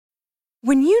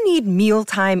When you need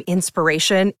mealtime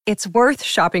inspiration, it's worth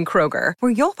shopping Kroger,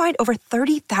 where you'll find over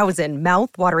 30,000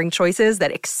 mouth-watering choices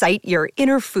that excite your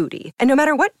inner foodie. And no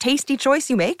matter what tasty choice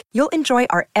you make, you'll enjoy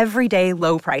our everyday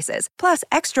low prices, plus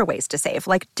extra ways to save,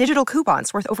 like digital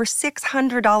coupons worth over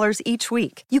 $600 each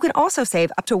week. You can also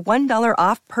save up to $1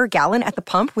 off per gallon at the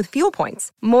pump with fuel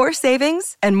points. More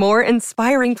savings and more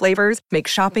inspiring flavors make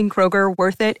shopping Kroger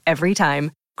worth it every time.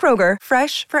 Kroger,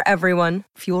 fresh for everyone.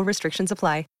 Fuel restrictions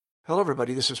apply. Hello,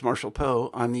 everybody. This is Marshall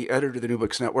Poe. I'm the editor of the New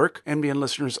Books Network. NBN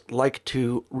listeners like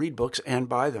to read books and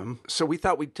buy them. So we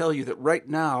thought we'd tell you that right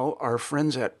now, our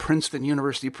friends at Princeton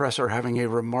University Press are having a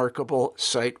remarkable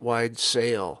site-wide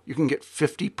sale. You can get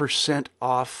 50%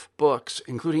 off books,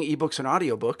 including ebooks and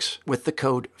audiobooks, with the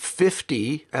code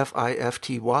 50,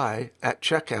 F-I-F-T-Y, at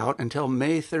checkout until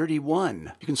May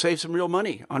 31. You can save some real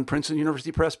money on Princeton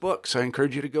University Press books. I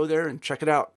encourage you to go there and check it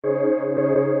out.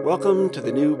 Welcome to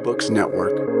the New Books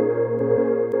Network.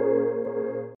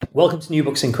 Welcome to New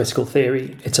Books in Critical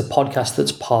Theory. It's a podcast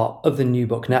that's part of the New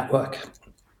Book Network.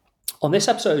 On this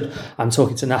episode, I'm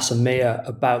talking to Nasser Mir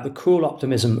about the cruel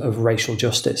optimism of racial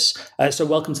justice. So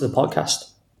welcome to the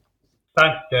podcast.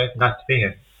 Thanks, Dave. Nice to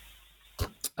be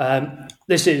here.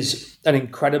 This is an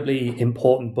incredibly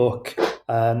important book.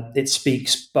 It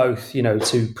speaks both,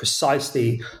 to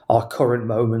precisely our current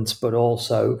moment, but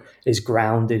also is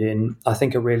grounded in, I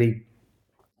think, a really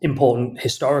important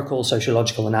historical,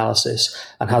 sociological analysis,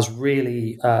 and has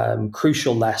really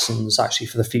crucial lessons actually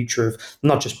for the future of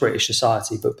not just British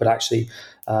society, but actually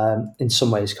in some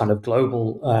ways kind of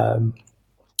global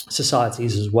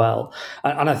societies as well.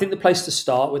 And I think the place to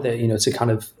start with it, to kind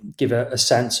of give a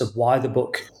sense of why the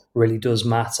book really does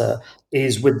matter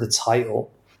is with the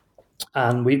title.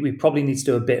 And we probably need to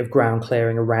do a bit of ground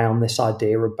clearing around this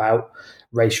idea about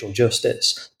racial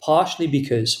justice, partially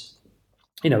because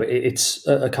it's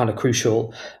a kind of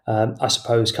crucial, I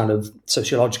suppose, kind of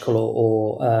sociological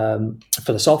or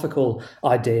philosophical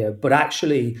idea, but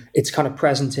actually it's kind of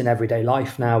present in everyday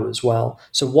life now as well.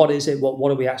 So what is it?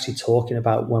 What are we actually talking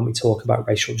about when we talk about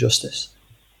racial justice?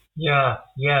 Yeah,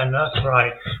 and that's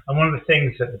right. And one of the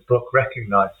things that the book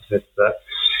recognises is that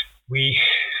we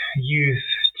use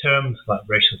terms like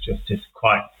racial justice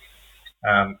quite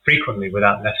frequently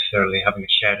without necessarily having a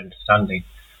shared understanding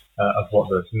of what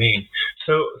those mean.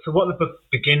 So what the book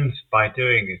begins by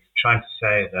doing is trying to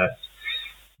say that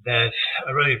there's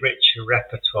a really rich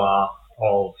repertoire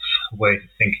of ways of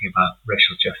thinking about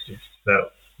racial justice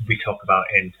that we talk about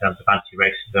in terms of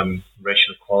anti-racism,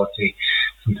 racial equality.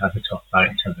 Sometimes we talk about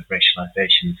it in terms of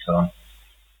racialization and so on.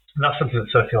 And that's something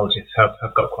that sociologists have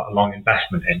got quite a long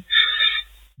investment in.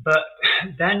 But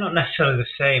they're not necessarily the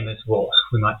same as what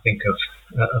we might think of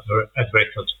as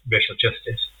racial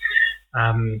justice.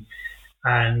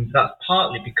 And that's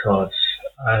partly because,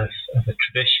 as a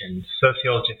tradition,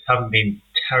 sociologists haven't been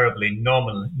terribly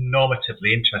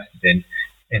normatively interested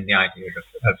in the idea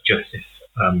of justice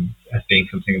as being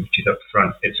something which is up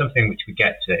front. It's something which we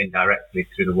get to indirectly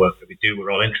through the work that we do.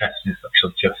 We're all interested in social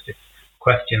justice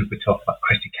questions. We talk about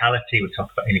criticality, we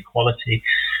talk about inequality,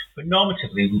 but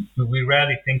normatively, we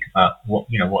rarely think about what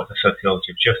is the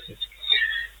sociology of justice.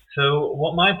 So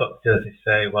what my book does is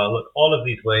say, well, look, all of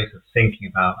these ways of thinking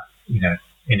about,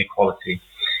 inequality,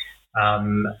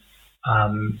 to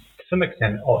some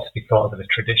extent ought to be thought of as a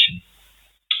tradition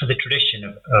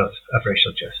of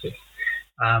racial justice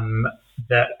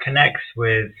that connects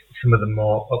with some of the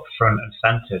more upfront and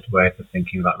centered ways of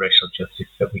thinking about racial justice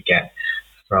that we get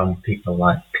from people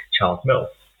like Charles Mills,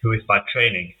 who is by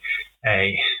training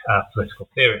a political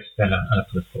theorist and a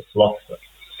political philosopher.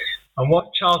 And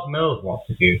what Charles Mills wants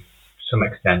to do, to some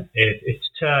extent, is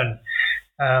to turn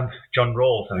John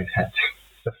Rawls on his head.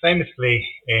 So famously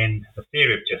in The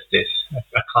Theory of Justice,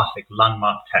 a classic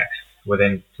landmark text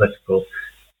within political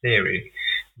theory,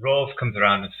 Rawls comes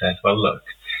around and says, well, look,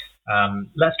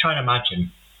 let's try and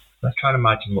imagine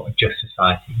what a just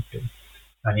society would be.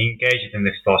 And he engages in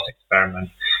this thought experiment.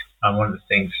 And one of the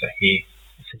things that he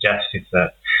suggests is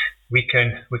that we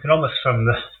can almost from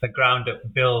the ground up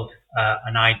build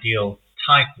an ideal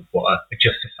type of what a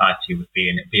just society would be,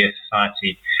 and it'd be a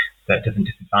society that doesn't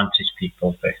disadvantage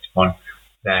people based upon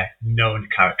their known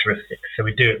characteristics. So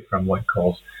we do it from what he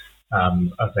calls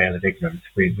a veil of ignorance.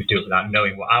 We do it without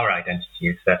knowing what our identity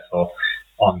is. Therefore,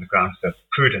 on the grounds of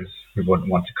prudence, we wouldn't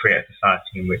want to create a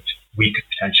society in which we could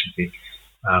potentially be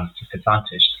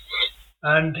disadvantaged.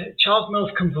 And Charles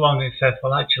Mills comes along and says,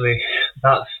 well, actually,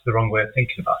 that's the wrong way of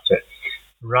thinking about it.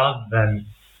 Rather than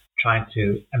trying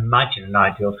to imagine an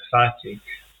ideal society,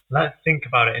 let's think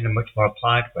about it in a much more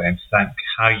applied way and think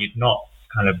how you'd not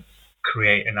kind of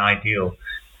create an ideal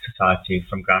society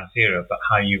from ground zero, but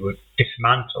how you would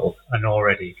dismantle an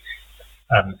already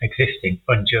existing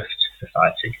unjust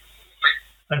society.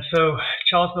 And so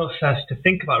Charles Mills says to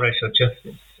think about racial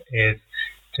justice is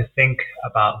to think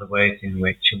about the ways in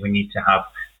which we need to have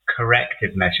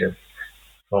corrective measures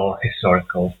for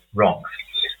historical wrongs.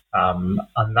 And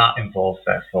that involves,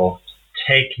 therefore,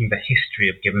 taking the history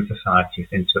of given societies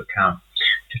into account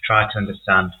to try to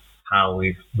understand how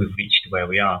we've reached where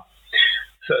we are.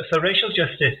 So racial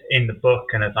justice in the book,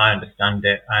 and as I understand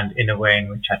it, and in a way in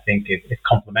which I think is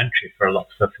complementary for a lot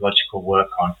of sociological work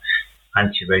on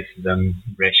anti-racism,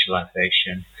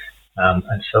 racialization,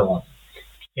 and so on,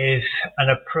 is an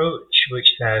approach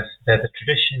which says there's a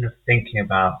tradition of thinking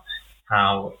about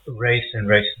how race and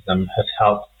racism has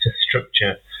helped to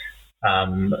structure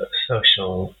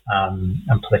social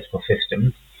and political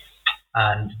systems,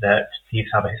 and that these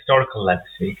have a historical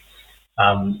legacy.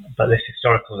 But this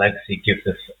historical legacy gives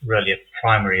us really a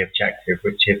primary objective,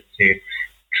 which is to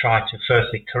try to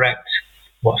firstly correct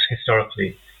what's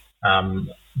historically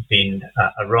been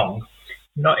a wrong,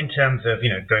 not in terms of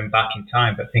going back in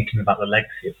time, but thinking about the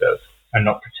legacy of those and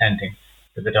not pretending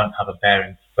that they don't have a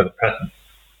bearing for the present.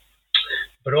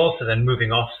 But also then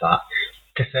moving off that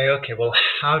to say, okay, well,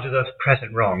 how do those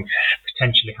present wrongs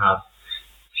potentially have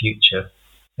future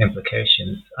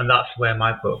implications? And that's where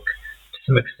my book, to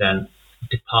some extent,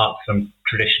 departs from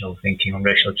traditional thinking on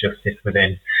racial justice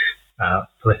within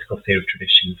political theory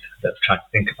traditions that try to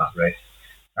think about race,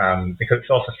 because it's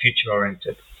also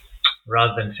future-oriented,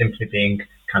 rather than simply being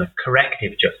kind of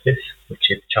corrective justice,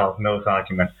 which is Charles Mills'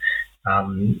 argument,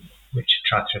 which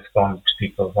tries to respond to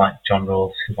people like John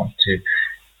Rawls who want to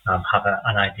have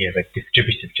an idea of a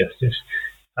distributive justice.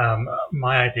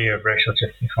 My idea of racial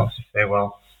justice wants to say,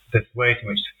 well, there's ways in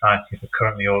which societies are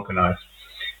currently organised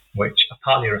which are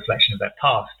partly a reflection of their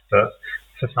past, but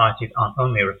societies aren't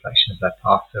only a reflection of their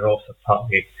past, they're also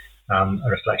partly a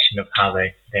reflection of how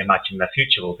they imagine their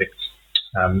future will be.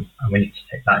 And we need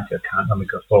to take that into account when we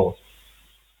go forward.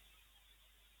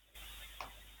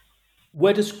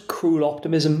 Where does cruel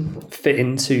optimism fit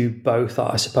into both,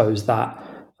 I suppose, that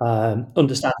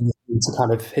understanding to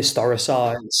kind of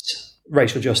historicise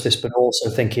racial justice, but also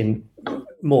thinking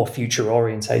more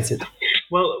future-orientated?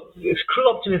 Well,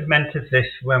 cruel optimism enters this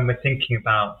when we're thinking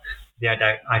about the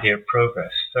idea of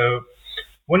progress. So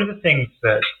one of the things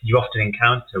that you often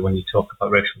encounter when you talk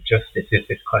about racial justice is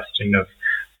this question of,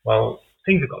 well,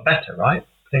 things have got better, right?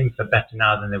 Things are better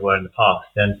now than they were in the past,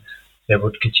 and they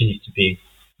would continue to be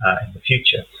in the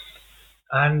future.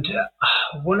 And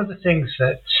one of the things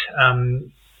that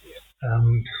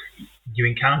you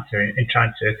encounter in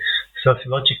trying to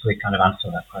sociologically kind of answer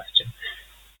that question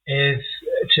is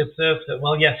to observe that,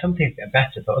 well, yeah, some things get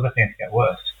better, but other things get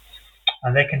worse.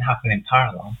 And they can happen in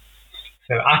parallel.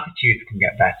 So attitudes can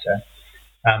get better.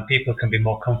 People can be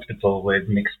more comfortable with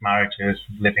mixed marriages,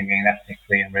 living in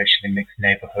ethnically and racially mixed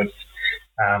neighborhoods,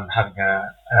 having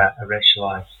a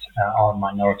racialized or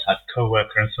minoritized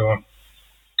co-worker and so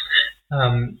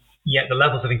on. Yet the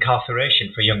levels of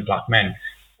incarceration for young black men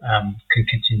can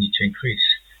continue to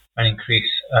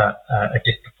increase a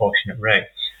disproportionate rate.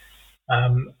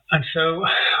 And so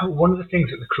one of the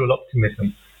things that the cruel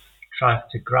optimism tries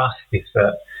to grasp is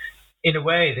that, in a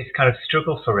way, this kind of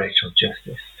struggle for racial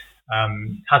justice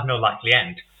has no likely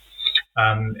end.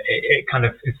 It kind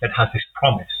of instead has this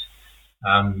promise.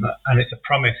 And it's a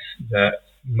promise that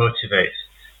motivates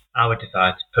our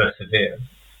desire to persevere,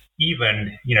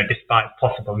 even, despite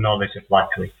possible knowledge of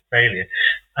likely failure.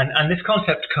 And this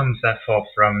concept comes, therefore,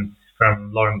 from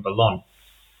Lauren Ballon,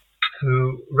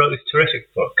 who wrote this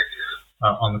terrific book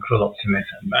on the cruel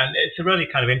optimism. And it's a really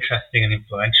kind of interesting and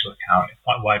influential account. It's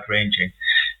quite wide-ranging.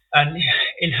 And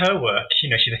in her work,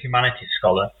 she's a humanities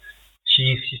scholar.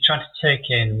 She's trying to take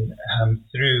in,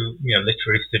 through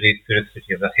literary studies, through the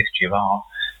study of the history of art,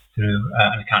 through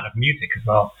an account of music as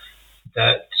well,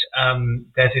 that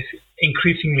there's this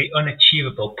increasingly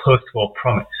unachievable post-war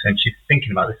promise, and she's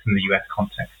thinking about this in the US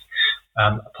context,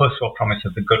 a post-war promise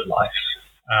of the good life,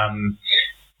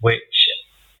 which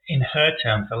in her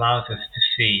terms allows us to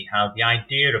see how the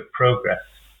idea of progress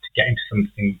to get into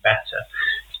something better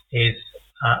is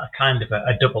a kind of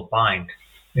a double bind.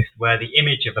 It's where the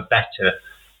image of a better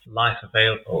life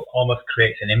available almost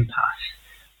creates an impasse,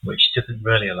 which doesn't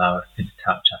really allow us to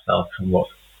detach ourselves from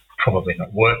what's probably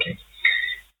not working.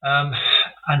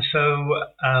 And so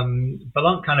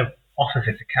Ballon kind of offers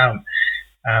this account,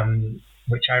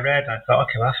 which I read, and I thought,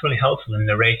 okay, well, that's really helpful in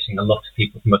narrating a lot of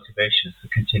people's motivations for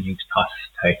continuing to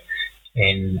participate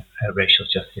in racial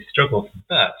justice struggles.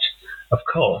 But, of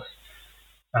course,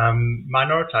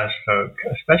 minoritized folk,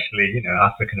 especially,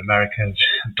 African Americans,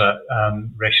 but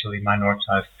racially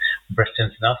minoritized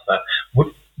Britons and elsewhere,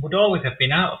 would always have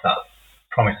been out of that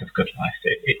promise of good life.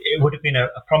 It would have been a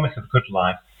promise of good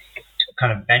life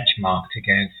kind of benchmarked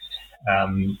against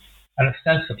an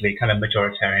ostensibly kind of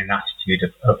majoritarian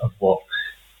attitude of what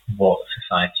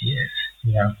society is,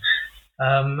 you know.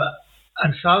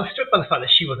 And so I was struck by the fact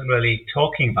that she wasn't really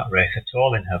talking about race at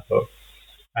all in her book.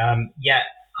 Yet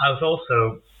I was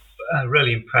also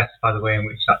really impressed by the way in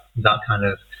which that kind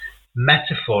of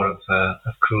metaphor of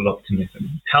cruel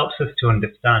optimism helps us to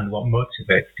understand what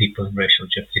motivates people in racial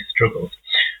justice struggles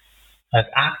as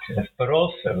actors, but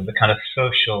also the kind of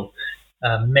social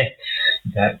myths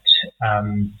that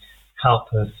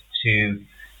help us to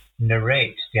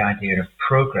narrate the idea of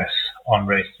progress on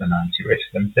racism and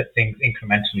anti-racism, that things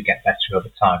incrementally get better over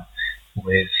time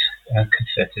with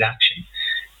concerted action.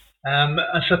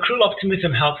 And so cruel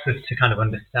optimism helps us to kind of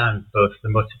understand both the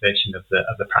motivation of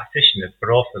the practitioners, but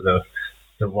also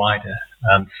the wider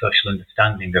social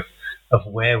understanding of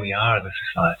where we are as a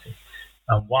society,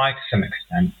 and why, to some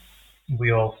extent,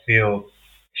 we all feel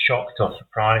shocked or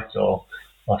surprised, or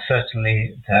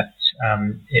certainly that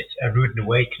it's a rude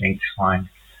awakening to find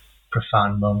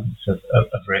profound moments of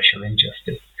racial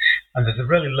injustice. And there's a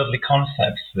really lovely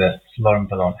concept that Lauren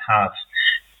Bellon has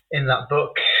in that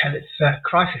book, and it's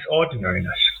crisis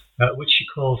ordinariness, which she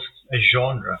calls a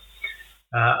genre.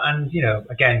 And, you know,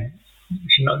 again,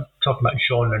 she's not talking about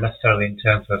genre necessarily in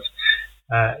terms of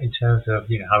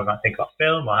you know, how we might think about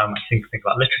film or how we might think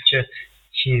about literature.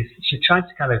 She's trying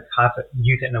to kind of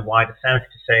use it in a wider sense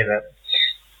to say that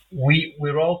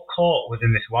we're all caught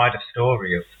within this wider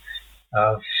story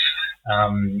of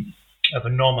a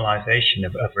normalization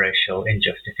of racial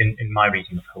injustice in my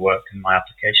reading of her work and my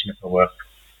application of her work,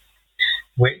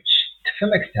 which to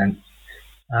some extent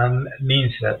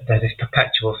means that there's this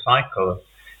perpetual cycle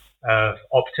of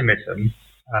optimism,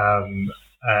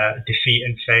 defeat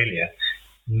and failure,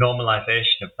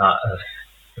 normalization of that as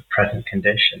the present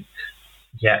condition,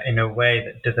 yet in a way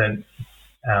that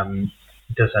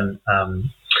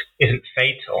isn't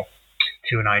fatal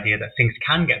to an idea that things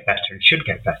can get better and should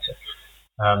get better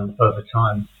over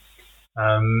time.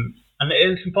 And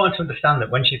it's important to understand that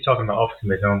when she's talking about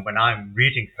optimism, when I'm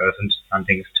reading her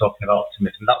understanding of talking about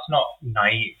optimism, that's not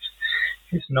naive.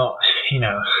 It's not, you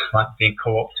know, like being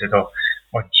co-opted or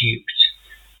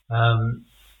duped.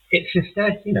 It's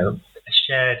instead, you know, a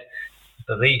shared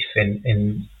belief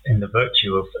in the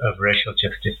virtue of racial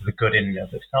justice, the good in and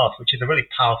of itself, which is a really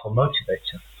powerful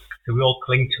motivator. So we all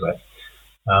cling to it.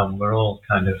 We're all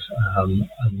kind of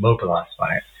mobilized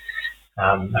by it.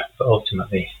 But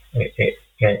ultimately, it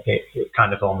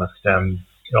kind of almost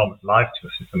lies to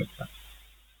us to some extent.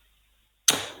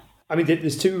 I mean,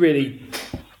 there's two really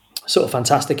sort of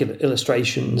fantastic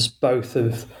illustrations, both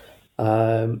of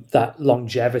that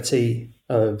longevity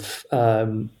of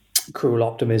cruel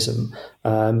optimism,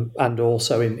 and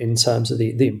also in terms of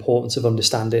the importance of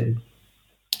understanding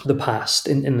the past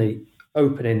in the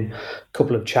opening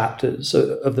couple of chapters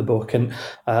of the book. And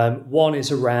one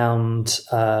is around,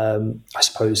 I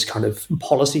suppose, kind of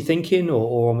policy thinking or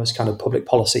almost kind of public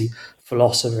policy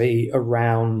philosophy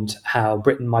around how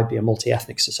Britain might be a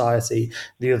multi-ethnic society.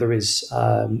 The other is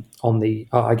on the,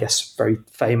 I guess, very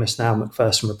famous now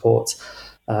Macpherson report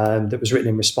that was written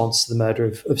in response to the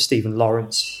murder of Stephen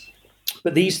Lawrence.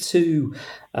 But these two,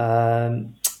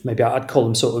 maybe I'd call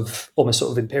them almost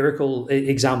sort of empirical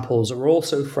examples, are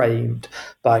also framed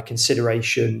by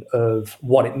consideration of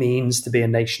what it means to be a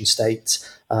nation state,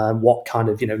 what kind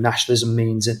of, you know, nationalism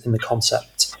means in the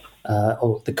concept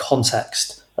or the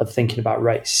context of thinking about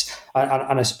race.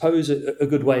 And I suppose a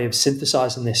good way of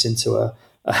synthesizing this into a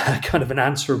kind of an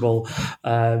answerable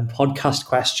podcast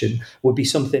question would be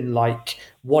something like,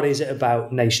 what is it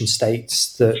about nation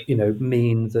states that, you know,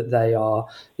 mean that they are,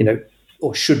 you know,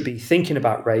 or should be thinking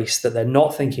about race, that they're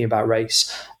not thinking about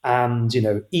race, and, you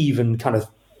know, even kind of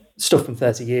stuff from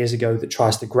 30 years ago that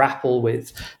tries to grapple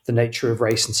with the nature of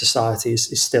race and society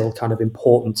is still kind of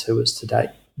important to us today?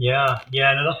 Yeah,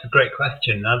 no, that's a great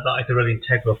question. That is a really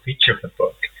integral feature of the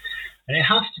book. And it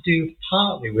has to do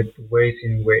partly with the ways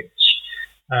in which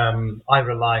I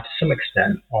rely to some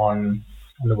extent on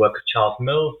the work of Charles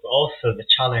Mills, but also the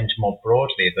challenge more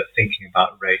broadly that thinking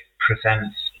about race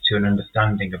presents to an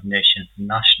understanding of nations and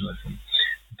nationalism,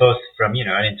 both from, you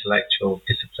know, an intellectual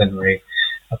disciplinary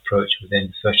approach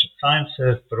within social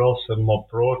sciences, but also more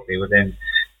broadly within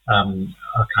a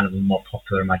kind of a more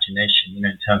popular imagination, you know,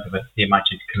 in terms of the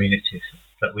imagined communities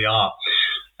that we are.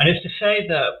 And it's to say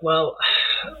that, well,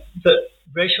 that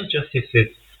racial justice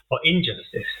or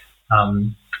injustice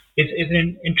is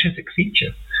an intrinsic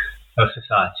feature of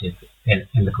society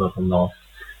in the global north.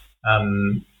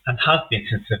 and has been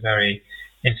since the very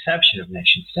inception of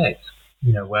nation states,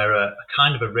 where a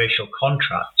kind of a racial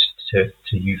contract, to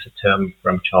use a term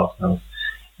from Charles Mills,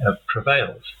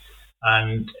 prevails.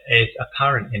 And it's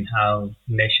apparent in how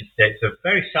nation states have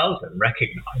very seldom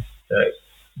recognized that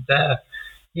their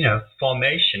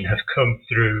formation has come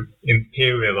through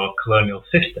imperial or colonial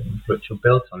systems which were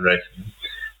built on racism,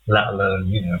 let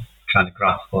alone, trying to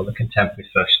grasp what the contemporary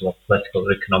social or political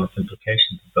or economic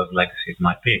implications of those legacies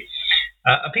might be.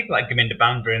 And people like Gurminder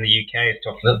Bhandara in the UK have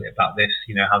talked a little bit about this,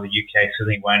 how the UK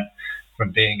suddenly went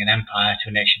from being an empire to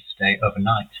a nation state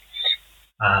overnight,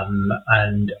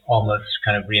 and almost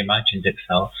kind of reimagined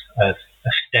itself as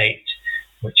a state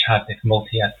which had this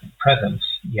multi-ethnic presence,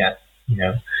 yet,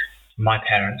 my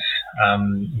parents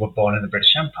were born in the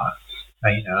British Empire,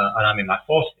 and I'm in my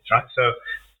 40s, right? So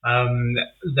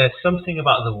there's something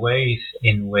about the ways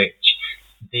in which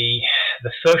the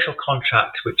social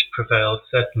contract which prevailed,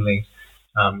 certainly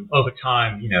over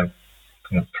time,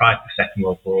 prior to the Second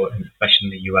World War, and especially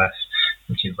in the US,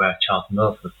 which is where Charles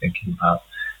Mills was thinking about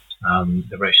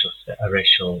the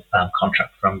racial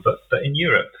contract from. But in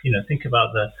Europe, think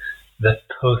about the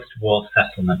post-war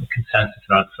settlement, the consensus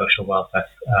around social welfare,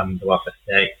 the welfare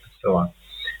state, and so on.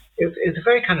 It was a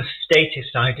very kind of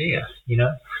statist idea,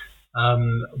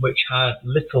 which had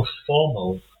little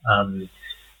formal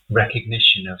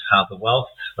recognition of how the wealth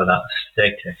for that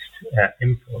statist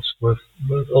impulse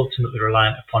was ultimately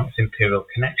reliant upon its imperial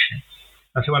connection.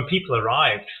 And so when people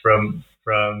arrived from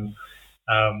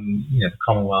the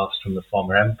Commonwealths, from the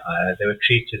former empire, they were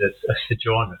treated as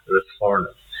sojourners or as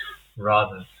foreigners,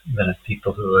 rather than as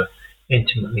people who were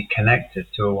intimately connected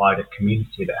to a wider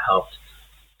community that helped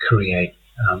create,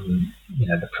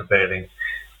 the prevailing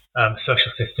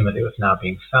social system that it was now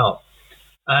being felt.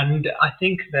 And I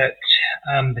think that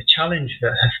the challenge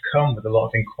that has come with a lot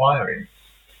of inquiry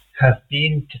has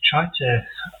been to try to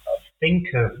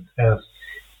think of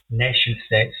nation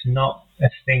states not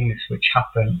as things which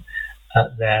happen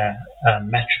at their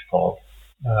metropole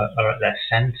or at their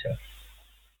centre,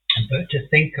 but to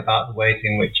think about the ways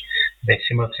in which they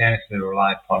simultaneously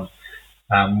rely upon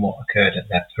what occurred at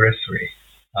their periphery,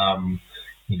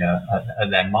 at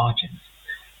their margins.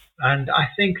 And I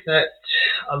think that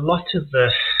a lot of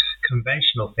the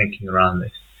conventional thinking around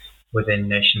this within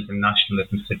nations and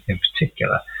nationalism in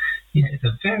particular, is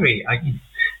a very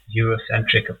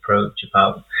Eurocentric approach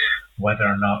about whether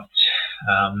or not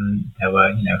there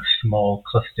were, small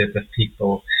clusters of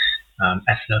people,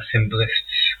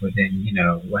 ethno-symbolists within,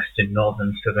 Western,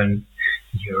 Northern, Southern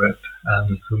Europe,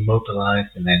 who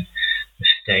mobilized, and then the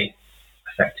state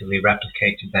effectively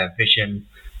replicated their vision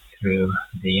through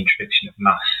the introduction of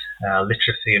mass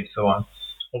literacy and so on,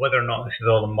 or whether or not this is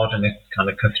all a modernist kind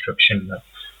of construction that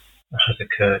has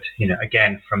occurred,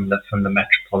 again from the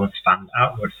metropole and spanned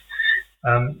outwards.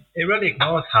 It really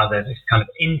ignores how there's this kind of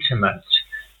intimate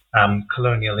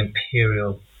colonial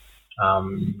imperial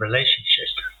relationship,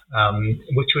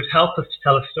 which would help us to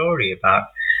tell a story about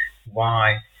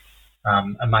why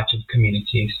imagined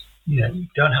communities,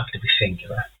 don't have to be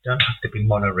singular, don't have to be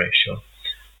monoracial,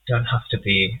 don't have to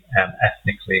be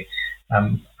ethnically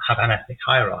have an ethnic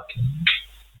hierarchy,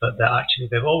 but that actually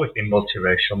they've always been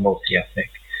multiracial, multi-ethnic,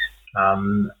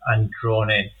 and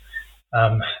drawn in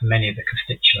many of the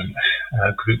constituent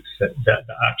groups that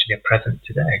actually are present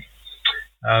today.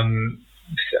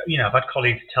 I've had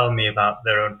colleagues tell me about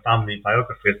their own family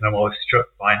biographies, and I'm always struck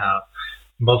by how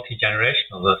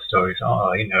multi-generational those stories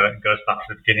are. It goes back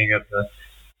to the beginning of the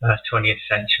 20th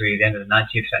century, the end of the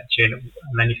 19th century, and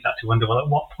then you start to wonder, well, at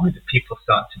what point do people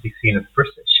start to be seen as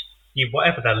British?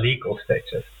 Whatever their legal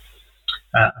status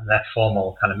and their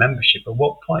formal kind of membership, at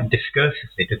what point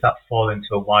discursively does that fall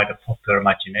into a wider popular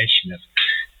imagination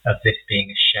of this being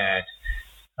a shared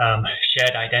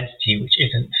identity, which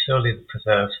isn't solely the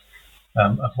preserve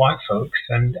of white folks?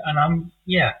 And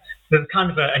there's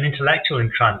kind of an intellectual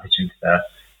intransigence there,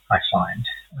 I find,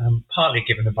 partly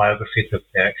given the biographies of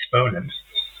their exponents.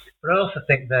 But I also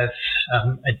think there's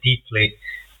a deeply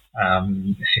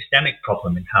systemic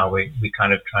problem in how we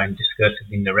kind of try and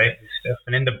discursively narrate this stuff.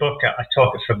 And in the book, I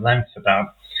talk at some length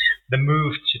about the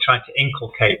move to try to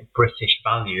inculcate British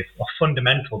values, or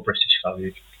fundamental British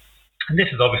values. And this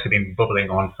has obviously been bubbling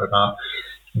on for about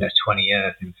 20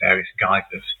 years in various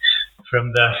guises,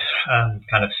 from the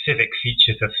kind of civic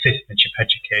features of citizenship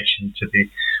education to the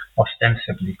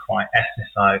ostensibly quite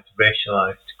ethnicized,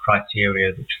 racialized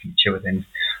criteria which feature within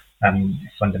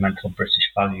fundamental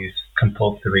British values,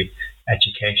 compulsory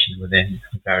education within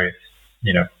various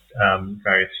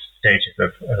stages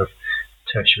of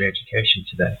tertiary education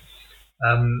today.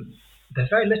 There's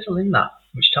very little in that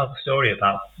which tells a story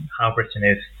about how Britain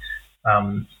is,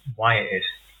 why it is,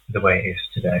 the way it is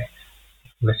today.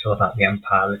 Little about the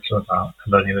empire, little about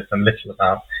colonialism, little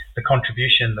about the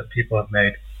contribution that people have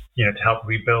made, to help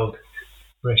rebuild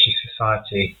British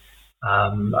society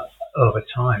over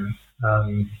time.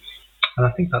 And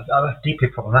I think that's deeply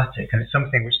problematic, and it's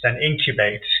something which then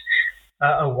incubates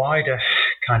a wider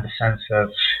kind of sense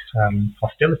of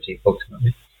hostility,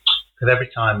 ultimately. Because every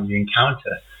time you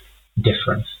encounter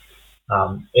difference,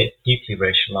 it's deeply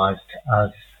racialized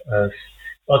as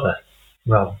other,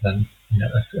 rather than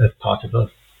as part of us.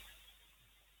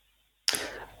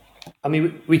 I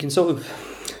mean, we can sort of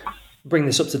bring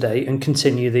this up to date and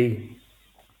continue the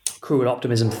cruel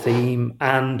optimism theme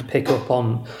and pick up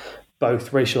on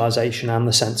both racialization and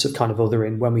the sense of kind of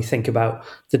othering when we think about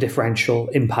the differential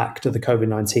impact of the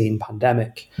COVID-19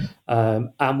 pandemic.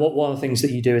 And one of the things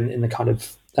that you do in the kind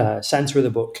of center of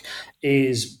the book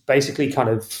is basically kind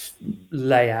of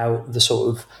lay out the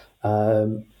sort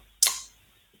of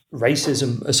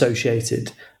racism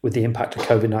associated with the impact of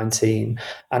COVID-19.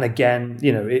 And again,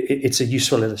 it's a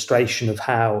useful illustration of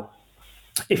how,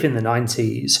 if in the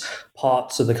 90s,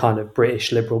 parts of the kind of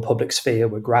British liberal public sphere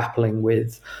were grappling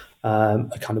with a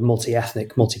kind of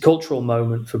multi-ethnic, multicultural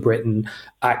moment for Britain,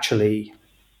 actually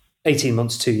 18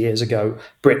 months, 2 years ago,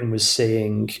 Britain was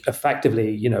seeing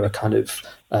effectively, a kind of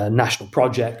national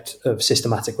project of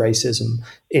systematic racism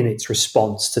in its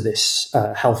response to this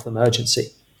health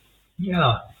emergency.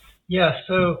 Yeah.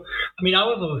 So, I mean, I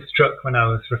was always struck when I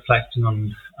was reflecting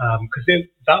on, because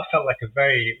that felt like a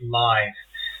very live,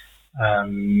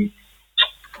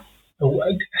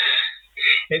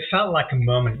 it felt like a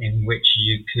moment in which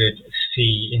you could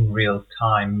see in real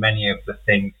time many of the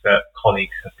things that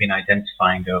colleagues have been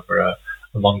identifying over a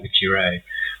longer durée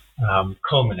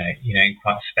culminate, in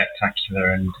quite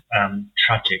spectacular and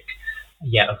tragic,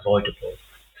 yet avoidable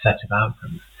set of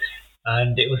outcomes.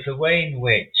 And it was the way in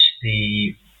which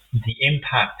the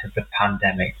impact of the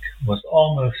pandemic was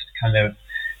almost kind of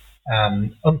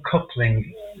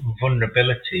uncoupling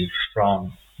vulnerability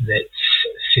from its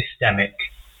systemic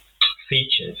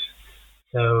features.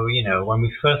 So, when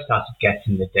we first started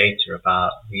getting the data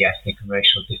about the ethnic and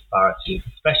racial disparities,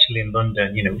 especially in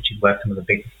London, which is where some of the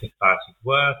biggest disparities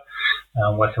were,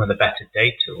 where some of the better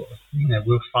data was,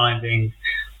 we were finding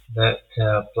that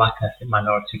black ethnic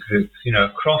minority groups,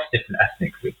 across different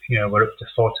ethnic groups, were up to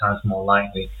 4 times more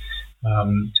likely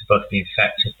to both be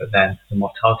infected, but then the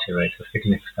mortality rates were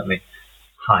significantly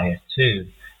higher too.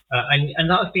 And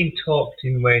that was being talked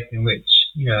in ways in which,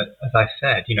 as I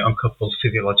said, uncoupled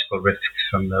physiological risks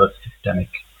from those systemic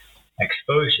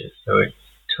exposures. So it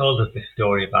told us this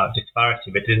story about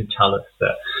disparity, but didn't tell us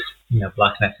that,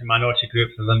 black and ethnic minority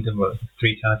groups in London were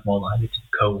 3 times more likely to be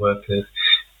co-workers,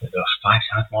 that they were 5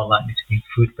 times more likely to be in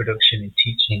food production, in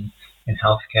teaching, in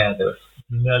healthcare. They were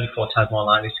nearly 4 times more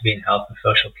likely to be in health and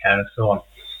social care and so on.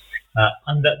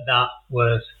 And that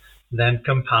was then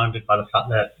compounded by the fact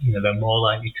that, they're more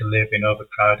likely to live in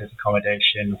overcrowded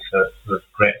accommodation, so there's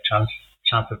greater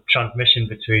chance of transmission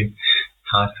between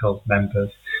household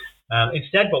members.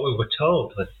 Instead, what we were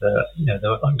told was that,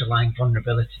 there were underlying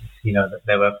vulnerabilities, that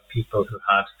there were people who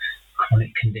had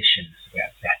chronic conditions, they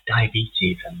had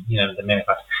diabetes, and, they may have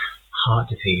had heart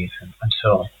disease and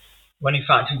so on. When in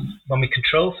fact, when we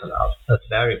controlled for those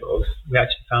variables, we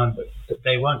actually found that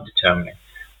they weren't determining.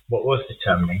 What was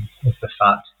determining was the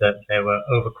fact that they were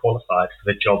overqualified for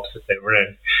the jobs that they were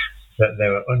in, that they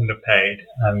were underpaid,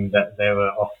 and that they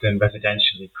were often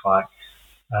residentially quite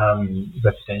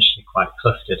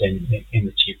clustered in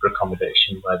the cheaper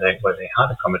accommodation where they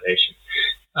had accommodation.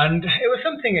 And it was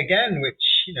something, again,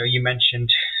 which, you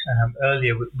mentioned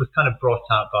earlier, was kind of brought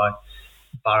out by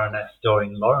Baroness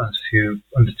Doreen Lawrence, who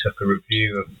undertook a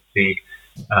review of the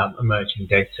emerging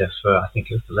data for, I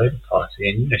think it was the Labour Party,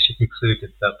 and she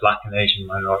concluded that black and Asian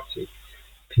minority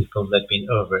people, they'd been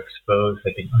overexposed,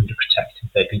 they'd been underprotected,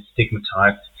 they'd been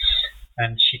stigmatized,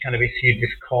 and she kind of issued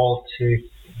this call to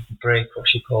break what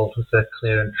she called was a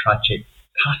clear and tragic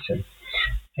pattern.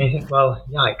 And you think, well,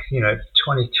 yikes, it's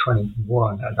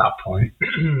 2021 at that point,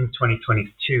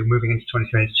 2022, moving into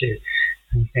 2022,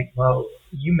 and you think, well,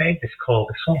 you made this call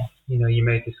before, you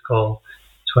made this call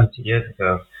 20 years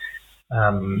ago.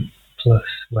 Plus,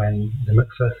 when the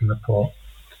Macpherson report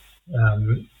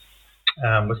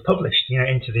was published,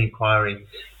 into the inquiry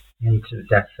into the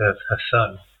death of her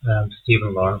son,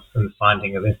 Stephen Lawrence, and the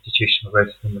finding of institutional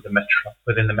racism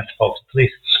within the Metropolitan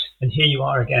Police. And here you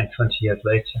are again, 20 years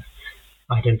later,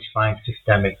 identifying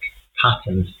systemic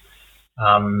patterns.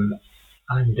 And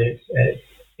it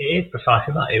is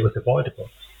precisely that. It was avoidable.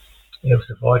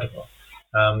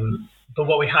 But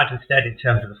what we had instead in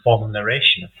terms of the formal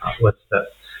narration of that was that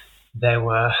there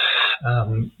were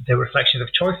they were reflections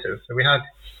of choices. So we had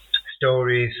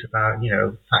stories about,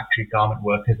 factory garment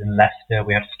workers in Leicester.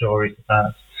 We had stories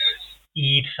about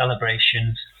Eid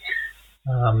celebrations.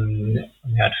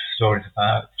 We had stories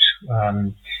about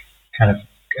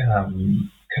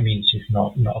communities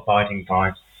not abiding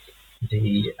by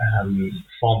the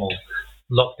formal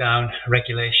lockdown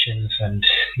regulations, and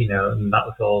that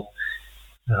was all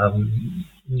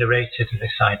narrated as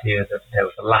this idea that there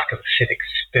was a lack of civic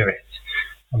spirit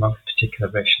amongst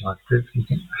particular racialized groups. You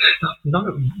think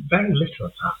very little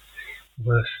of that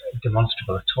was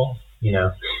demonstrable at all.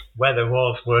 Where there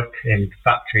was work in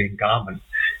factory and garment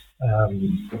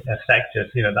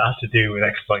sectors, that had to do with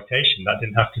exploitation. That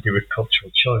didn't have to do with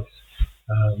cultural choice.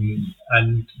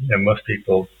 And most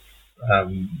people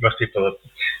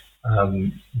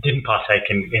didn't partake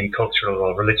in cultural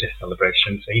or religious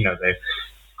celebrations. So, they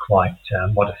quite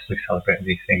modestly celebrated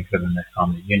these things within their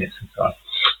family units and so on.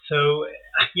 So,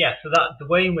 so that the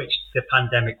way in which the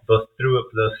pandemic both threw up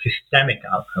those systemic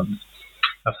outcomes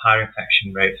of higher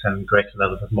infection rates and greater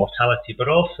levels of mortality, but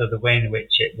also the way in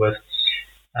which it was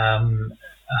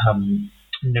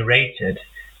narrated,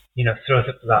 throws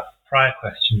up that prior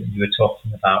question that you were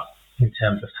talking about in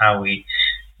terms of how we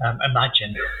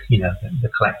imagine, the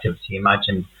collectivity,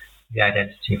 imagine the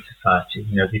identity of society.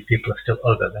 These people are still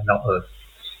other, they're not us.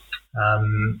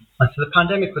 And so the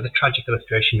pandemic was a tragic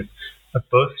illustration of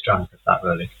both strands of that,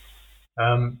 really.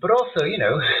 But also,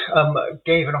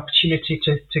 gave an opportunity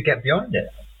to get beyond it,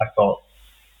 I thought.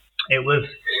 It was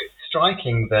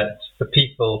striking that the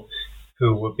people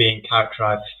who were being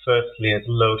characterized firstly as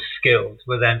low skilled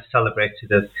were then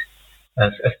celebrated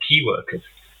as key workers,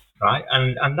 right?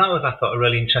 And that was, I thought, a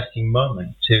really interesting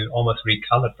moment to almost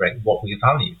recalibrate what we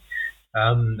value.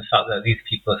 The fact that these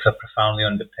people are so profoundly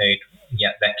underpaid,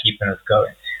 yet they're keeping us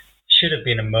going, should have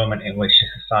been a moment in which a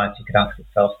society could ask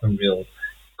itself some real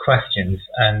questions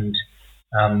and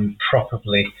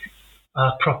properly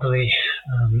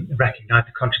recognize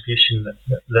the contribution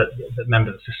that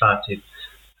members of society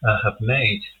have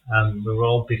made. We were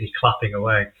all busy clapping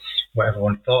away what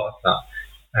everyone thought of that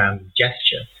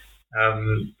gesture.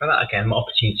 But that, again,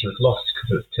 opportunity was lost because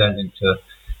it was turned into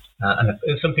it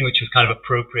was something which was kind of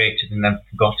appropriated and then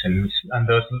forgotten. And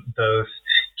those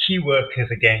key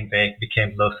workers, again, they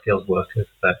became low-skilled workers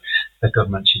that the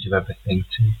government should do everything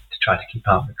to try to keep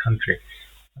out of the country.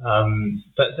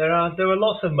 But there were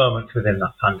lots of moments within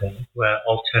that pandemic where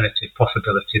alternative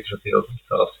possibilities revealed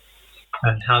themselves,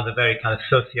 and how the very kind of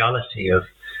sociality of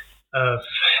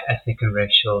ethnic and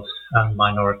racial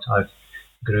minoritized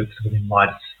groups within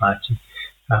wider society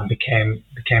became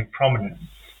prominent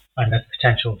and as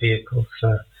potential vehicles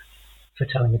for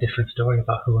telling a different story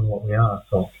about who and what we are.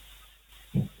 So.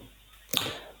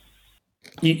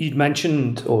 You'd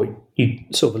mentioned, or you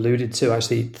sort of alluded to,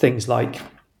 actually, things like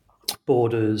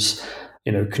borders,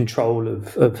 control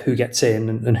of who gets in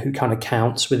and who kind of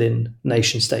counts within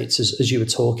nation states, as you were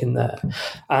talking there.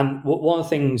 And one of the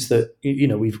things that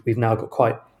we've now got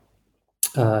quite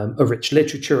a rich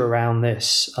literature around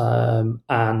this,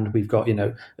 and we've got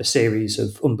a series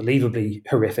of unbelievably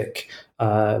horrific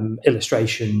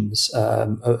illustrations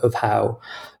of how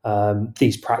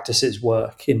these practices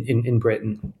work in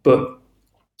Britain. But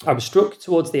I was struck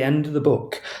towards the end of the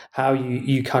book how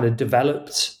you kind of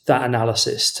developed that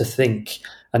analysis to think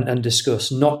and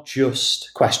discuss not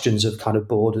just questions of kind of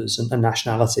borders and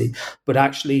nationality, but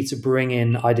actually to bring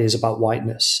in ideas about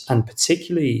whiteness, and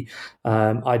particularly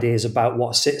ideas about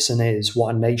what a citizen is,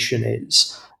 what a nation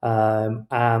is,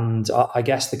 and I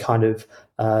guess the kind of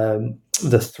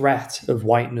the threat of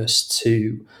whiteness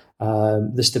to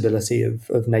the stability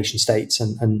of nation states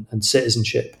and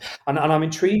citizenship. And I'm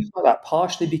intrigued by that,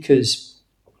 partially because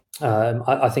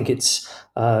I think it's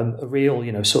a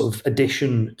real, sort of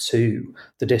addition to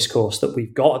the discourse that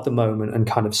we've got at the moment, and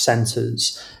kind of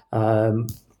centres a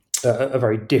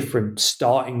very different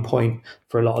starting point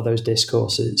for a lot of those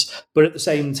discourses. But at the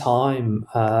same time,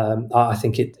 I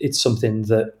think it's something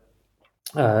that,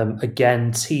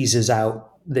 again, teases out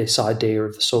this idea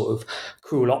of the sort of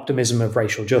cruel optimism of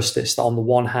racial justice, that on the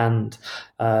one hand,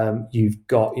 you've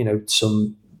got,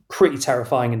 some pretty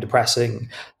terrifying and depressing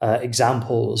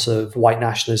examples of white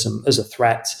nationalism as a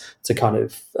threat to kind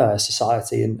of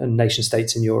society and nation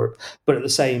states in Europe. But at the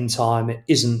same time, it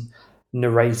isn't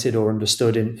narrated or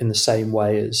understood in the same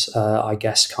way as, I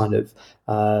guess, kind of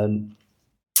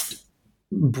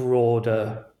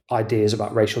broader ideas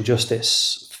about racial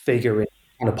justice figure in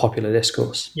kind of popular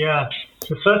discourse. Yeah.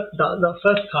 So that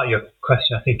first part of your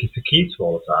question, I think, is the key to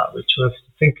all of that, which was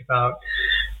to think about,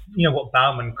 what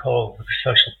Bauman calls the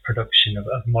social production of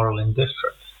moral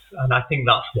indifference. And I think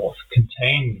that's what's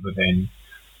contained within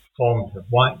forms of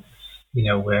whiteness.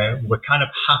 we're kind of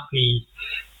happy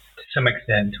to some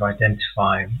extent to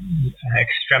identify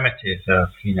extremities of,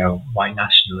 white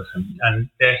nationalism, and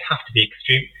they have to be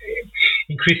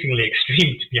increasingly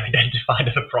extreme to be identified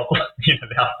as a problem. They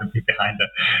have to be behind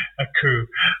a coup,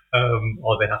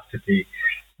 or they have to be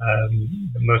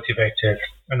motivated,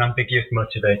 an ambiguous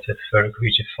motivated for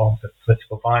egregious forms of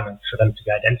political violence for them to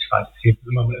be identified at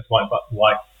the moment as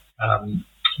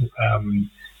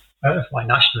white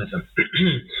nationalism.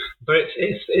 But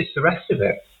it's the rest of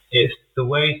it. It's the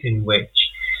ways in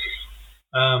which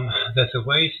there's the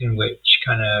ways in which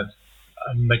kind of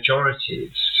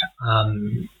majorities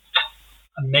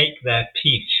make their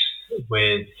peace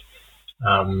with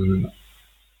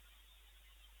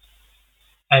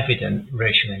evident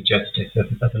racial injustice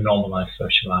as a normalized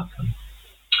social outcome,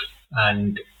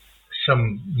 and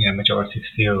some majorities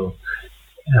feel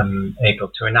able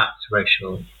to enact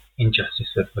racial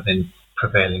injustices within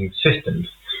prevailing systems,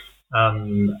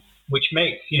 which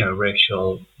makes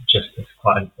racial justice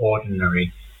quite an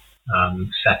ordinary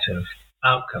set of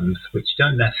outcomes, which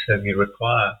don't necessarily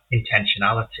require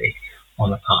intentionality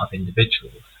on the part of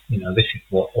individuals. This is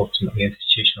what ultimately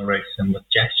institutional racism was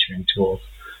gesturing towards.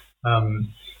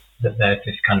 That there's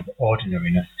this kind of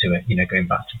ordinariness to it, going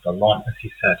back to Ballon, as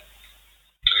you said.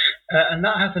 And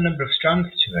that has a number of strands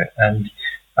to it. And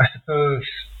I suppose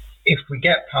if we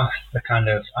get past the kind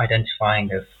of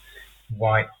identifying of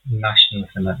white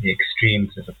nationalism at the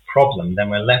extremes as a problem, then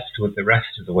we're left with the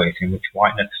rest of the ways in which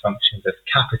whiteness functions as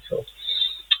capital,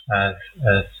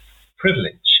 as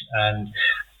privilege. And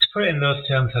to put it in those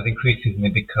terms has increasingly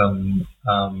become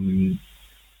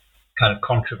kind of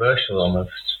controversial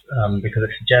almost, because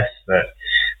it suggests that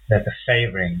there's a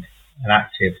favouring, an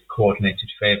active, coordinated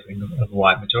favouring of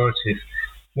white majorities,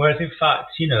 whereas in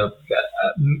fact,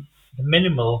 the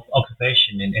minimal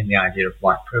observation in the idea of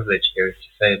white privilege here is to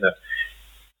say that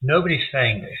nobody's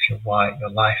saying that if you're white, your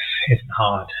life isn't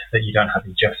hard, that you don't have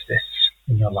injustice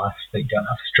in your life, that you don't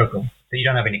have struggle, that you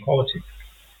don't have inequality.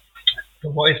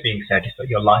 But what is being said is that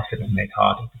your life isn't made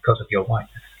harder because of your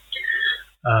whiteness.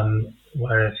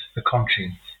 Whereas the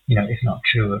contrary, is not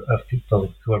true of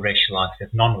people who are racialized as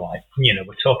non-white.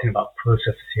 We're talking about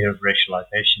processes here of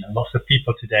racialization, and lots of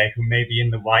people today who may be in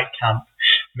the white camp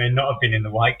may not have been in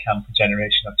the white camp a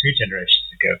generation or two generations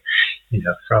ago.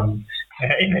 From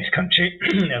in this country,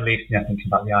 at least, thinking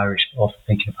about the Irish, but also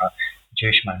thinking about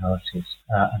Jewish minorities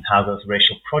and how those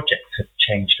racial projects have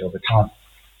changed over time.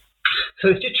 So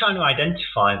it's just trying to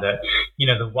identify that,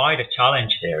 the wider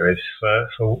challenge here is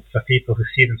for people who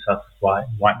see themselves as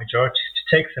white majorities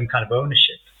to take some kind of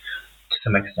ownership to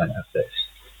some extent of this.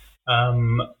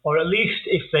 Or at least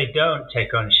if they don't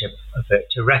take ownership of it,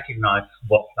 to recognize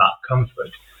what that comes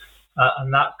with.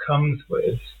 And that comes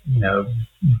with,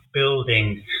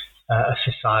 building a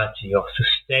society or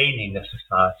sustaining a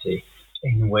society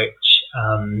in which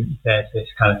there's this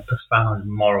kind of profound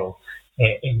moral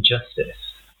injustice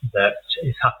that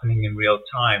is happening in real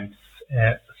time,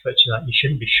 such that you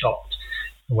shouldn't be shocked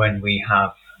when we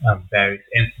have various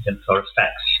incidents or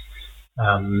effects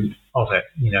of it,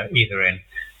 either in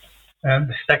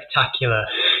the spectacular,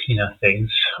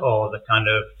 things, or the kind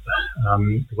of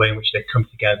the way in which they come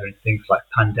together in things like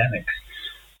pandemics.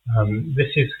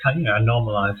 This is kind of a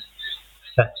normalized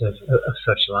set of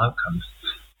social outcomes,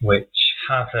 which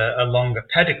have a longer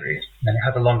pedigree, and it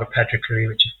has a longer pedigree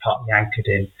which is partly anchored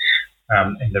in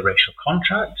the racial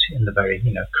contract, in the very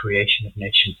creation of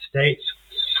nation states,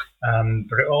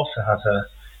 but it also has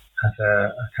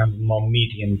a kind of more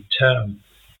medium term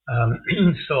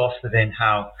source within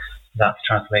how that's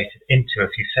translated into, as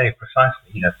you say,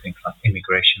 precisely things like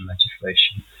immigration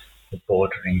legislation, the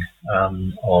bordering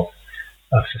of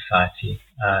society,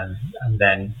 and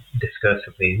then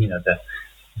discursively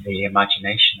the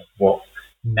imagination of what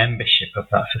membership of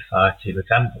that society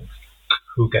resembles.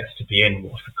 Who gets to be in?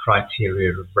 What's the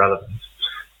criteria of relevance?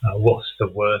 What's the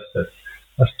worth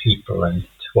of people, and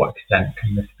to what extent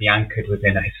can this be anchored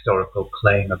within a historical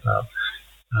claim about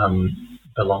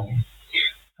belonging?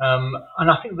 And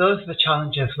I think those are the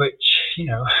challenges which,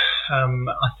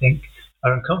 I think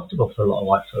are uncomfortable for a lot of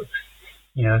white folks.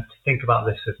 To think about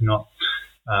this as not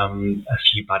a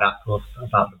few bad apples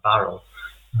about the barrel,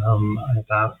 and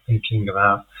about thinking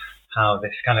about how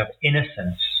this kind of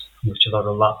innocence, which a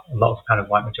lot of kind of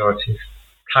white majorities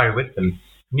carry with them,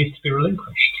 needs to be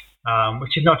relinquished.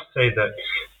 Which is not to say that,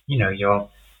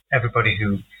 everybody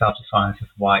who self-defines as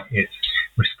white is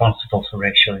responsible for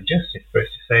racial injustice, but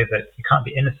it's to say that you can't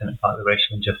be innocent about the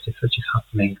racial injustice which is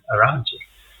happening around you.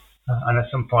 And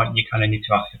at some point, you kind of need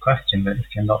to ask the question that if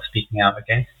you're not speaking out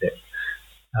against it,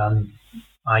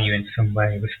 are you in some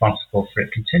way responsible for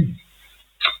it continuing?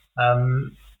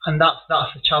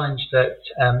 that's a challenge that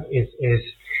is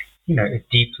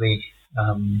deeply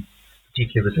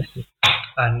resisted,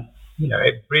 and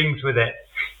it brings with it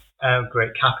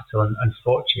great capital and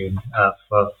fortune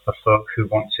for folk who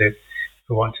want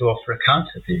to offer a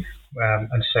counter view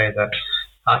and say that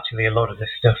actually a lot of this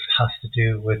stuff has to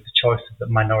do with the choices that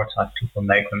minoritized people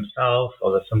make themselves,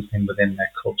 or there's something within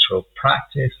their cultural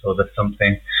practice, or there's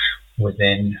something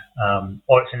within,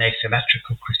 or it's an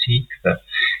asymmetrical critique that,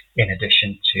 in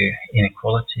addition to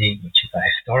inequality, which is a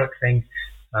historic thing,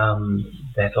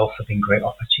 there's also been great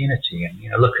opportunity. And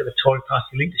look at the Tory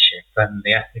party leadership and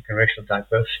the ethnic and racial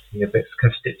diversity of its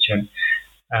constituent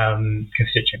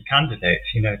candidates.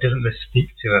 Doesn't this speak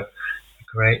to a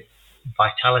great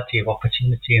vitality of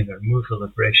opportunity and the removal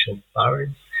of racial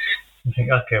barriers? You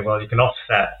think, okay, well, you can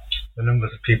offset the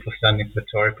numbers of people standing for the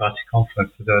Tory party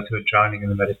conference to those who are drowning in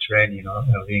the Mediterranean or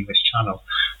the English Channel,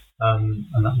 and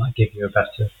that might give you a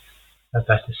better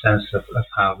sense of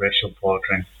how racial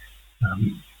bordering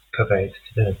pervades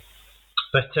today.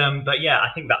 But yeah,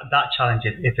 I think that challenge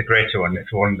is a greater one.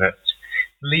 It's one that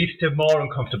leads to more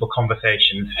uncomfortable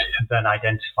conversations than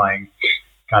identifying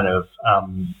kind of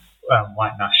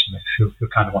white nationalists who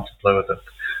kind of want to blow us up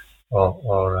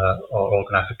or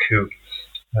organise a coup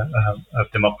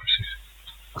of democracies.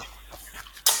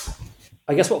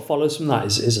 I guess what follows from that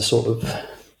is a sort of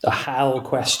a how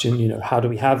question. How do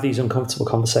we have these uncomfortable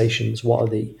conversations? What are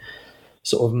the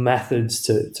sort of methods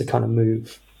to kind of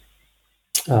move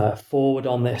forward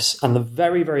on this? And the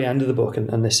very, very end of the book,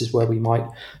 and this is where we might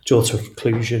draw to a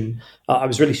conclusion, I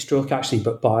was really struck actually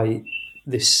by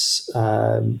this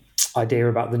idea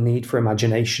about the need for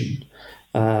imagination.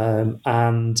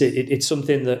 And it's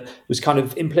something that was kind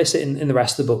of implicit in the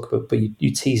rest of the book, but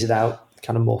you tease it out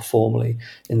kind of more formally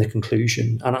in the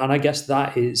conclusion. And I guess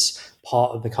that is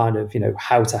part of the kind of,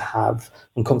 how to have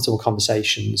uncomfortable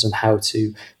conversations and how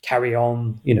to carry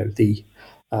on, the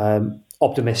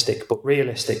optimistic but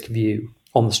realistic view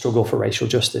on the struggle for racial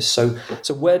justice. So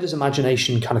where does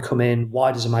imagination kind of come in?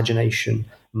 Why does imagination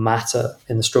matter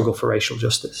in the struggle for racial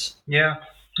justice? Yeah,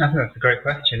 I think that's a great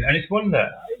question. And it's one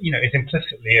that, is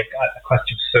implicitly a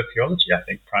question of sociology, I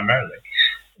think, primarily,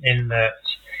 in that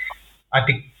I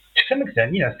think, to some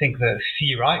extent, think that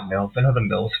C. Wright Mills and other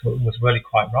Mills was really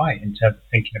quite right in terms of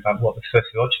thinking about what the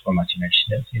sociological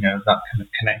imagination is, that kind of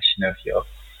connection of your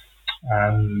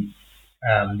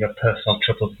personal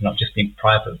troubles not just being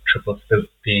private troubles, but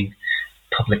being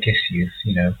public issues,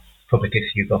 public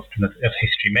issues often of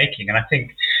history making. And I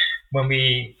think when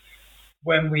we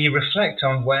reflect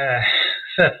on where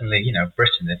certainly,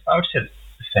 Britain is, I would say the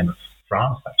same of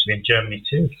France, actually, and Germany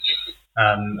too,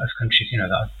 as countries,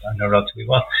 that I know relatively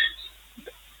well.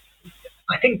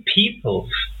 I think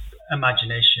people's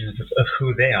imaginations of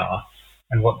who they are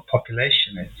and what the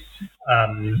population is,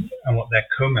 and what their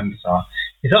co-members are,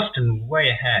 is often way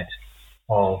ahead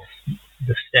of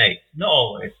the state. Not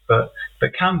always, but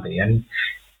can be. And,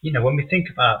 when we think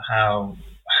about how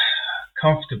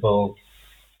comfortable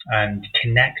and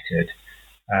connected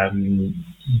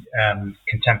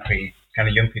contemporary kind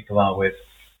of young people are with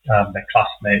their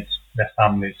classmates, their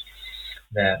families,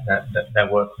 their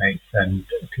workmates, and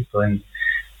people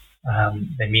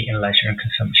they meet in leisure and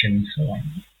consumption and so on.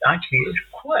 Actually, it's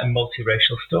quite a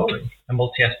multiracial story, a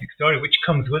multi-ethnic story, which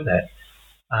comes with it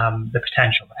the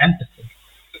potential for empathy,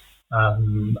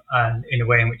 and in a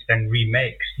way in which then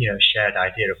remakes, shared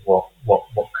idea of what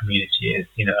community is,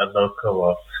 at local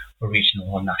or regional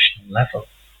or national level.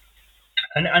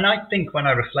 And I think when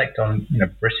I reflect on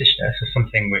Britishness as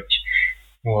something which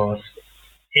was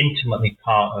intimately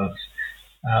part of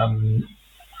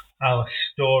our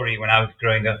story when I was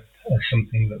growing up, as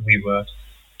something that we were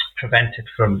prevented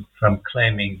from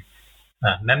claiming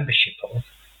membership of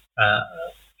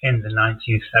in the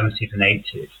 1970s and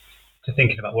 80s, to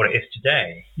thinking about what it is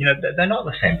today, they're not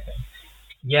the same thing.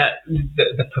 Yet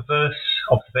the perverse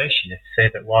observation is to say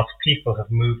that whilst people have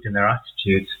moved in their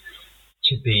attitudes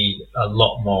to be a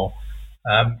lot more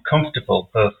comfortable,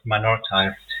 both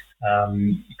minoritized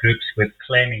groups, with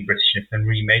claiming Britishness and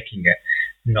remaking it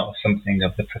not as something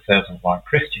of the preserve of white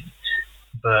Christians,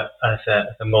 but as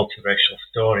a multiracial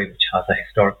story which has a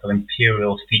historical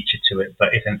imperial feature to it,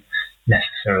 but isn't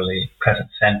necessarily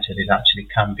present-centered. It actually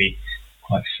can be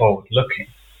quite forward-looking.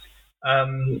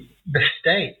 The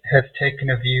state has taken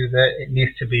a view that it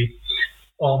needs to be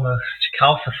almost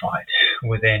calcified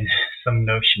within some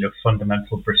notion of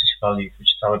fundamental British values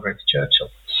which celebrates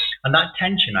Churchill. And that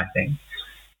tension, I think,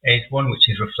 is one which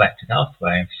is reflected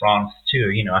elsewhere in France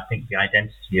too. I think the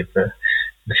identity of the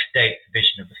state's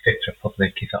vision of the Fifth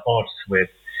Republic is at odds with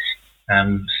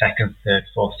second, third,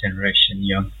 fourth generation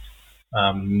young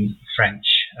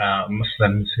French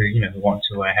Muslims who want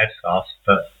to wear headscarves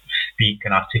but speak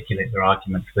and articulate their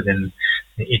arguments within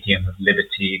the idiom of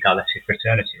liberty, equality,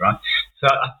 fraternity, right? So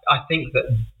I think that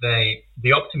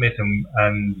the optimism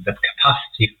and the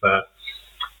capacity for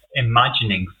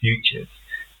imagining futures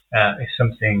is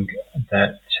something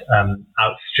that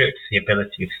outstrips the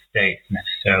ability of states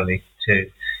necessarily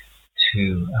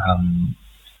to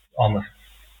almost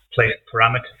place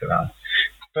parameters around.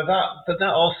 But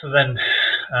that also then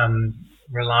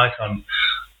relies on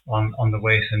the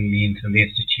ways and means and the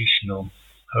institutional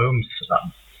homes for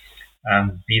that.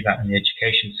 Be that in the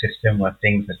education system, where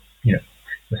things that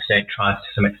the state tries to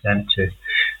some extent to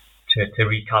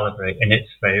recalibrate in its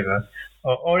favour,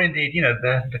 or indeed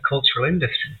the cultural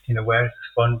industry. Where is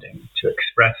the funding to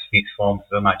express these forms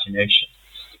of imagination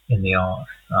in the arts,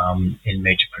 in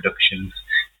major productions,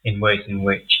 in ways in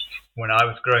which, when I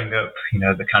was growing up,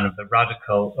 the kind of the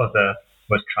radical other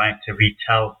was trying to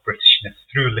retell Britishness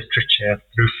through literature,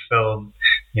 through film.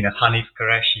 Hanif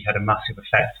Qureshi had a massive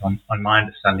effect on my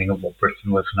understanding of what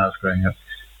Britain was when I was growing up.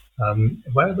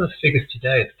 Where are those figures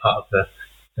today as part of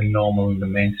the normal and the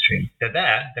mainstream? They're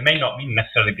there. They may not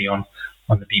necessarily be on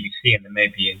the BBC, and they may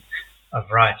be in a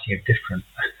variety of different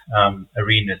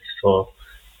arenas for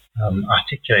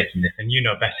articulating this. And you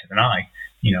know better than I,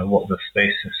 what those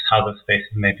spaces, how those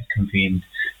spaces may be convened,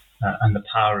 and the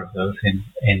power of those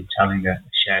in telling a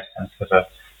shared sense of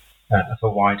a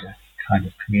wider kind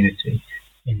of community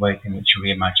in ways in which we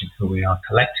reimagine who we are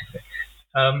collectively.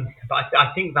 But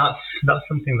I think that's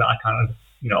something that I kind of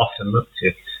often look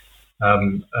to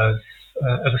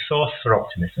as a source for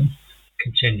optimism,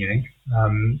 continuing.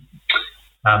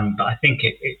 But I think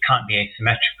it can't be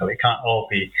asymmetrical. It can't all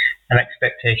be an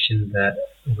expectation that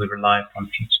we rely upon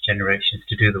future generations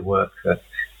to do the work that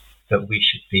we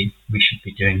should be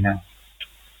doing now.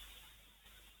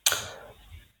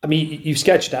 I mean, you've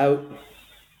sketched out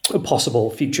a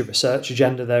possible future research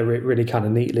agenda there really kind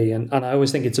of neatly, and I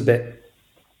always think it's a bit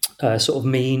sort of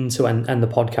mean to end the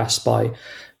podcast by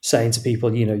saying to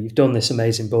people, you've done this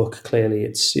amazing book. Clearly,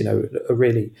 it's a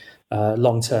really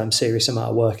long-term, serious amount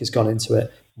of work has gone into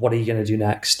it. What are you going to do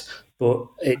next? But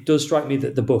it does strike me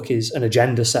that the book is an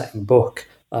agenda-setting book.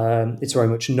 It's very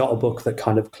much not a book that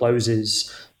kind of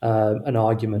closes an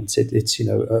argument. It's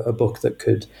a book that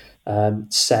could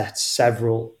set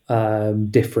several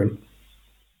different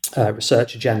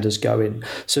research agendas going.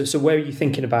 So where are you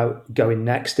thinking about going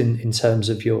next in terms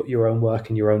of your own work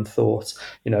and your own thoughts?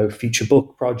 Future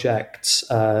book projects,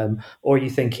 or are you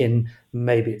thinking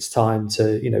maybe it's time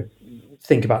to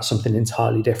think about something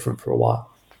entirely different for a while?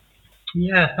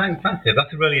 Yeah, thanks, Dave.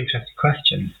 That's a really interesting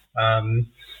question.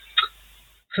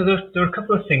 So there are a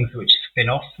couple of things which spin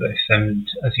off this, and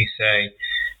as you say,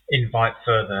 invite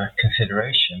further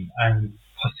consideration, and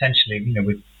potentially,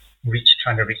 we're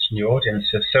trying to reach new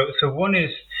audiences. So one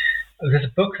is, there's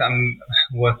a book that I'm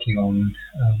working on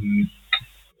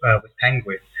with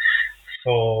Penguin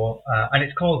and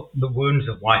it's called The Wounds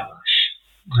of Whitelash,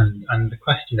 and the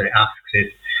question that it asks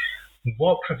is,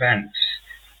 what prevents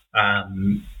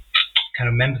kind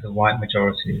of members of white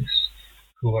majorities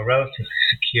who are relatively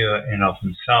secure in and of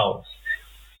themselves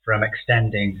from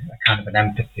extending a kind of an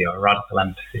empathy or a radical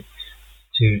empathy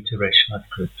to racialized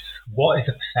groups? What is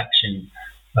the perception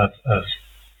of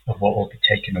what will be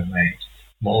taken away,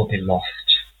 what will be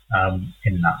lost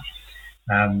in that?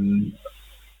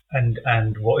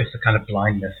 And what is the kind of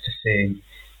blindness to seeing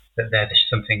that there's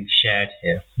something shared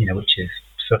here, which is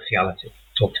sociality,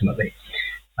 ultimately.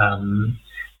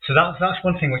 So that's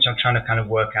one thing which I'm trying to kind of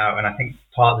work out, and I think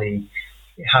partly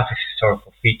it has a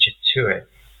historical feature to it,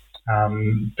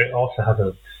 but it also has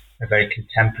a very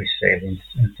contemporary salience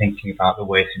in thinking about the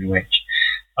ways in which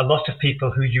a lot of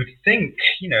people who you'd think,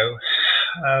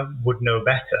 would know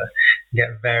better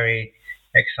get very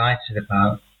excited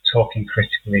about talking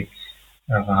critically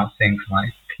about things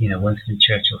like, Winston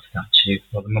Churchill statue,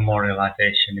 or the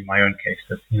memorialisation, in my own case,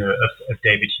 of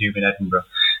David Hume in Edinburgh,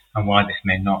 and why this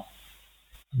may not,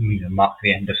 mark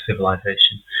the end of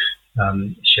civilization,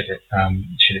 should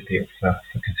it be up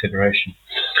for consideration.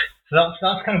 So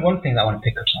that's kind of one thing that I want to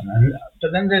pick up on.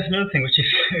 But then there's another thing which is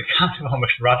kind of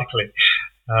almost radically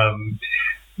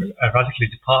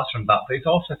departs from that, but it's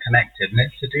also connected, and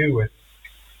it's to do with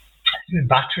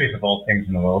batteries of all things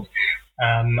in the world,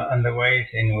 and the ways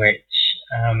in which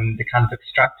the kind of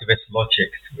extractivist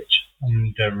logics which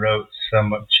underwrote so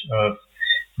much of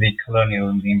the colonial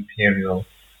and the imperial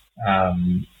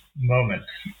moments,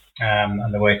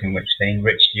 and the ways in which they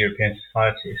enriched European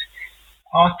societies,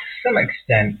 are to some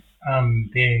extent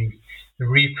being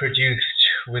reproduced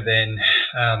within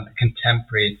the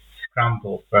contemporary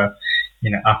scramble for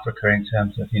Africa in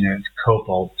terms of its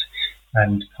cobalt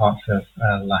and parts of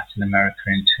Latin America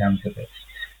in terms of its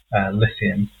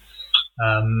lithium.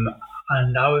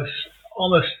 And I was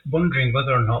almost wondering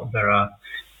whether or not there are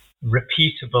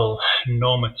repeatable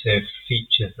normative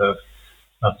features of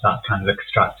that kind of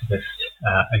extractivist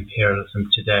imperialism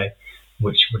today,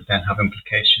 which would then have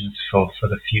implications for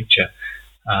the future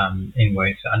in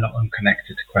ways that are not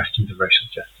unconnected to questions of racial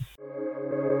justice.